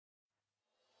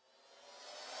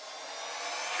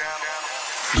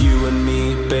You and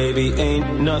me, baby,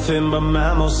 ain't nothing but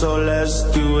mammals, so let's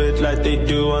do it like they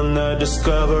do on the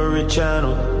Discovery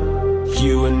Channel.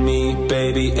 You and me,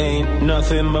 baby, ain't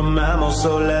nothing but mammals,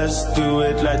 so let's do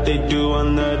it like they do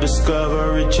on the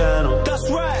Discovery Channel. That's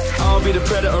right! I'll be the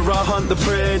predator, I'll hunt the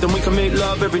prey, then we can make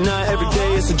love every night, every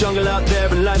day. It's a jungle out there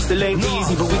and life still ain't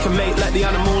easy, but we can make like the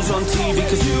animals on TV.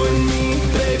 Cause you and me,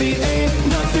 baby, ain't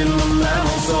nothing but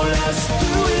mammals, so let's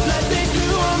do it like they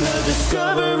do on the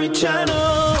Discovery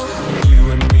Channel.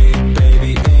 You and me,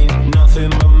 baby, ain't nothing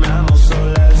but mammals, so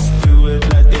let's do it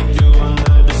like they do on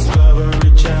the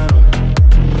Discovery Channel.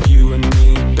 You and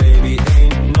me, baby,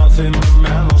 ain't nothing but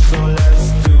mammals, so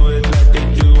let's do it like they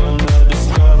do on the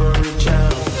Discovery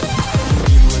Channel.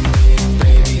 You and me,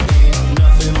 baby, ain't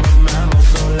nothing but mammals,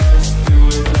 so let's do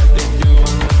it like they do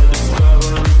on the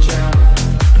Discovery Channel.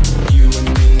 You and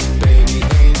me, baby,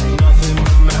 ain't nothing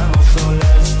but mammals, so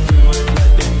let's do it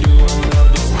like they do on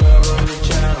the Discovery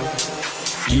Channel.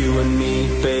 You and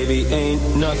me, baby,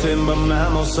 ain't nothing but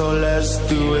mammals, so let's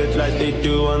do it like they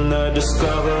do on the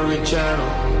Discovery Channel.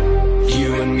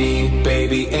 You and me,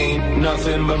 baby, ain't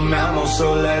nothing but mammals,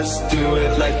 so let's do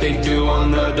it like they do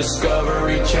on the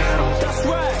Discovery Channel. That's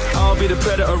right! I'll be the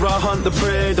predator, I'll hunt the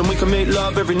prey, then we can make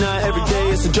love every night, every day.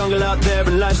 It's a jungle out there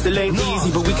and life still ain't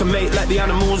easy, but we can make like the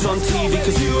animals on TV.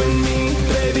 Cause you and me,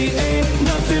 baby, ain't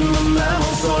nothing but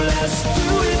mammals, so let's do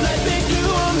it like they do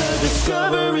on the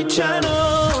Discovery Channel.